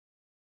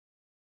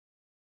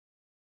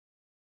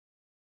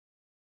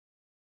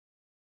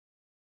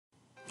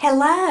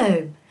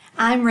Hello,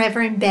 I'm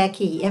Reverend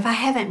Becky. If I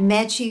haven't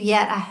met you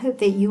yet, I hope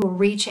that you will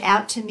reach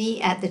out to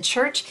me at the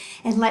church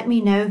and let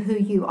me know who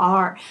you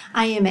are.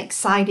 I am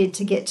excited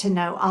to get to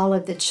know all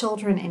of the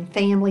children and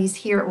families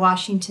here at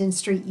Washington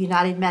Street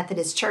United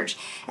Methodist Church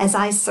as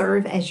I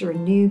serve as your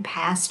new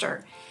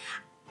pastor.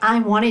 I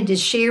wanted to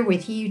share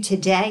with you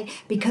today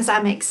because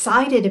I'm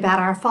excited about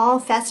our fall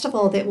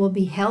festival that will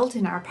be held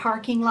in our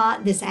parking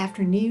lot this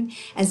afternoon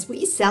as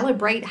we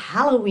celebrate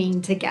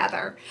Halloween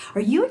together.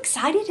 Are you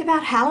excited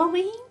about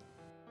Halloween?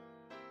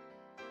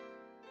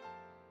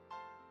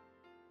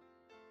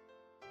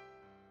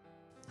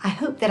 I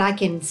hope that I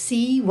can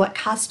see what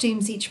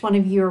costumes each one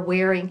of you are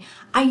wearing.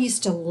 I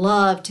used to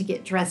love to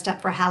get dressed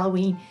up for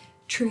Halloween.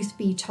 Truth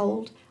be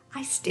told,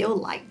 I still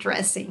like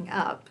dressing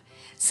up.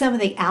 Some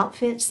of the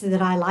outfits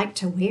that I like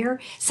to wear,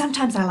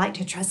 sometimes I like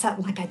to dress up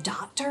like a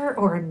doctor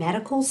or a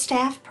medical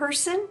staff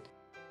person.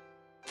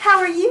 How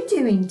are you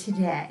doing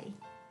today?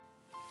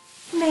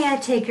 May I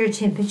take your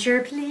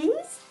temperature,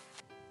 please?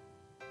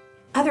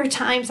 Other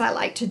times I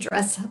like to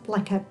dress up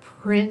like a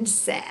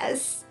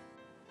princess.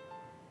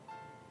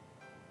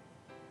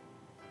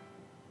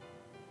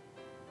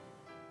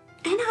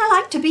 And I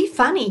like to be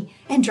funny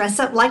and dress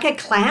up like a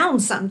clown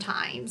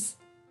sometimes.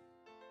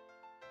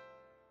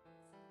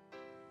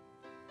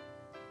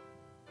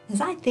 As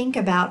I think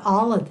about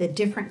all of the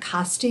different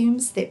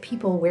costumes that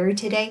people wear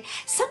today,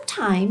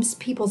 sometimes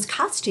people's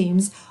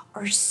costumes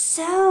are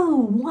so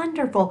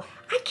wonderful,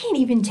 I can't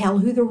even tell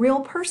who the real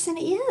person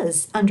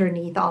is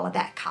underneath all of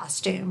that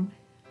costume.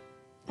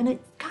 And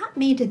it got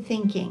me to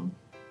thinking,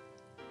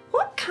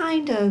 what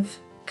kind of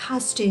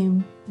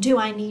costume do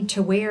I need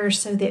to wear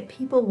so that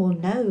people will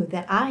know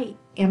that I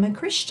am a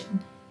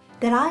Christian,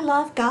 that I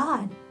love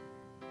God?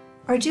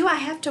 Or do I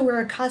have to wear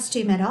a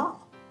costume at all?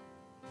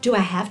 Do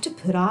I have to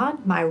put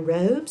on my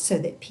robe so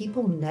that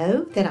people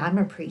know that I'm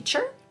a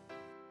preacher?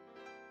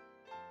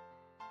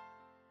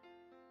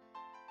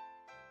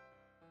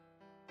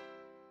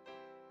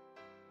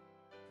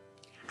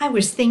 I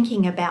was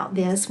thinking about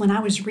this when I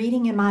was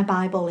reading in my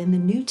Bible in the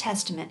New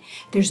Testament.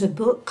 There's a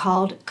book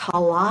called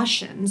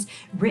Colossians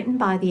written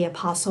by the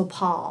Apostle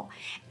Paul.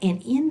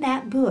 And in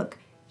that book,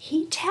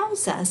 he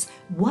tells us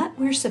what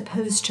we're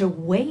supposed to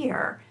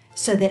wear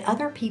so that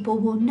other people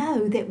will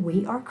know that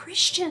we are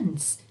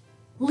Christians.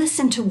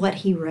 Listen to what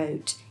he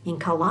wrote. In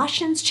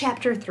Colossians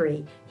chapter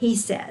 3, he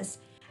says,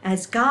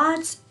 "As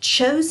God's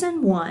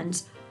chosen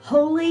ones,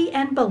 holy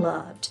and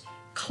beloved,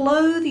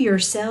 clothe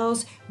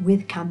yourselves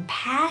with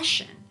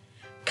compassion,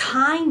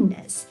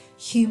 kindness,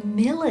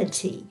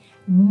 humility,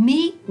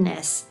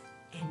 meekness,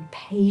 and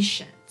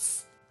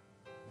patience."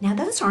 Now,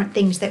 those aren't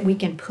things that we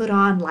can put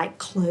on like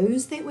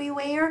clothes that we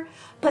wear,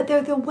 but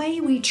they're the way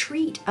we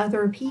treat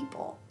other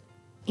people.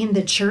 In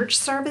the church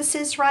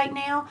services right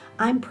now,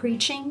 I'm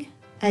preaching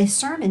a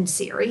sermon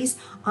series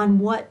on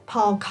what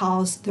Paul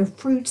calls the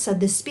fruits of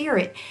the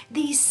Spirit.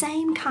 These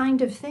same kind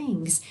of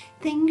things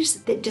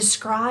that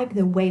describe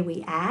the way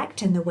we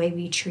act and the way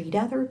we treat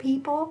other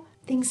people.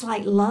 Things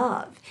like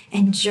love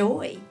and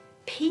joy,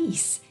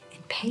 peace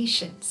and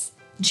patience,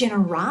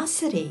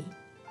 generosity,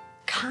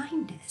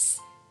 kindness,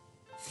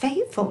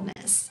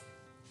 faithfulness,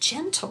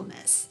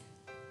 gentleness,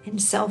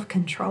 and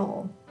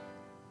self-control.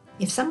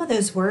 If some of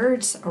those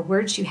words are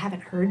words you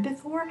haven't heard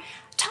before,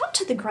 talk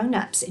to the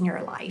grown-ups in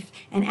your life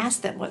and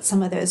ask them what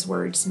some of those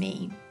words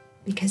mean.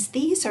 Because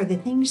these are the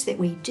things that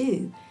we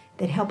do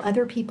that help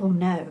other people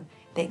know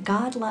that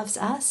God loves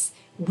us,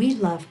 we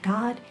love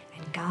God,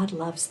 and God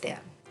loves them.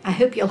 I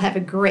hope you'll have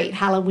a great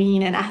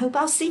Halloween, and I hope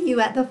I'll see you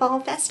at the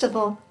Fall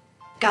Festival.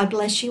 God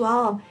bless you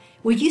all.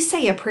 Will you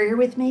say a prayer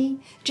with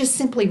me? Just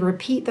simply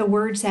repeat the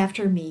words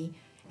after me.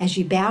 As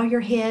you bow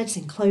your heads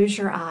and close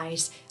your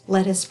eyes,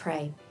 let us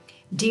pray.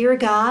 Dear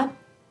God,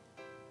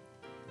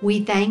 we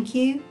thank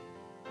you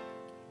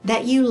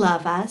that you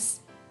love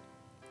us.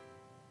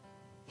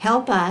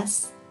 Help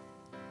us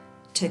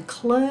to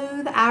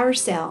clothe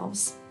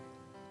ourselves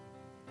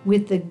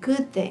with the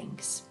good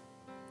things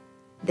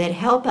that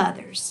help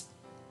others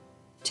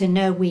to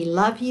know we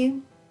love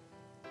you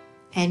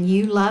and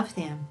you love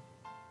them.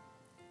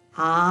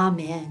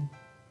 Amen.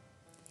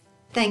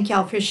 Thank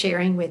y'all for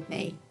sharing with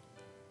me.